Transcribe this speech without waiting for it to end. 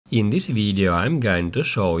In this video, I'm going to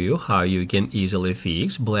show you how you can easily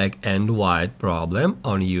fix black and white problem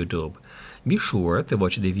on YouTube. Be sure to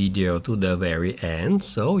watch the video to the very end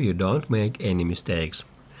so you don't make any mistakes.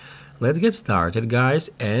 Let's get started, guys,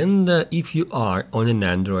 and if you are on an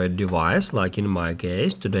Android device, like in my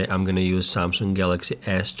case, today I'm gonna use Samsung Galaxy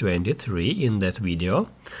S23 in that video,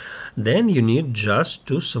 then you need just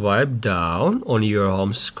to swipe down on your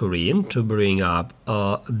home screen to bring up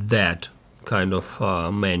that kind of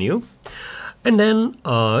menu, and then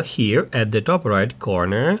here at the top right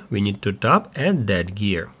corner we need to tap at that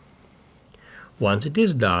gear. Once it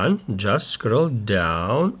is done, just scroll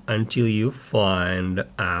down until you find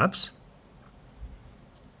apps,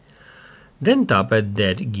 then tap at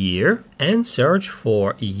that gear and search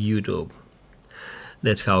for YouTube.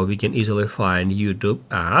 That's how we can easily find YouTube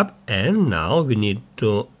app, and now we need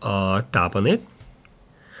to tap on it.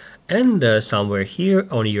 And somewhere here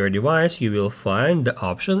on your device you will find the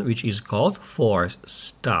option which is called Force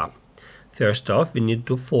Stop. First off, we need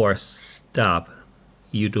to force stop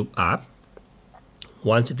YouTube app.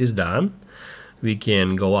 Once it is done, we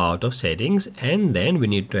can go out of settings, and then we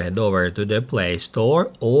need to head over to the Play Store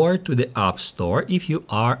or to the App Store if you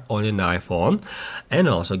are on an iPhone. And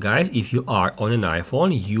also, guys, if you are on an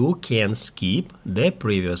iPhone, you can skip the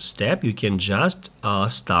previous step. You can just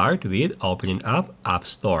start with opening up App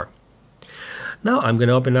Store. Now I'm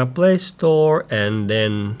gonna open up Play Store, and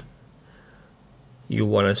then you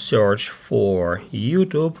wanna search for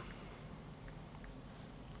YouTube.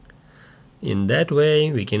 In that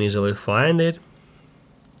way we can easily find it.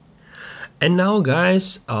 And now,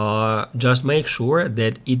 guys, just make sure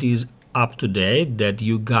that it is up to date, that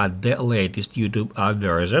you got the latest YouTube app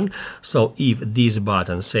version. So if this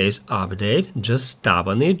button says update, just tap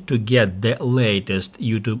on it to get the latest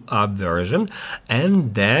YouTube app version,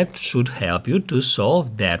 and that should help you to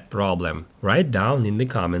solve that problem. Write down in the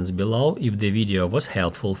comments below if the video was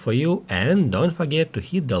helpful for you, and don't forget to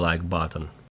hit the like button.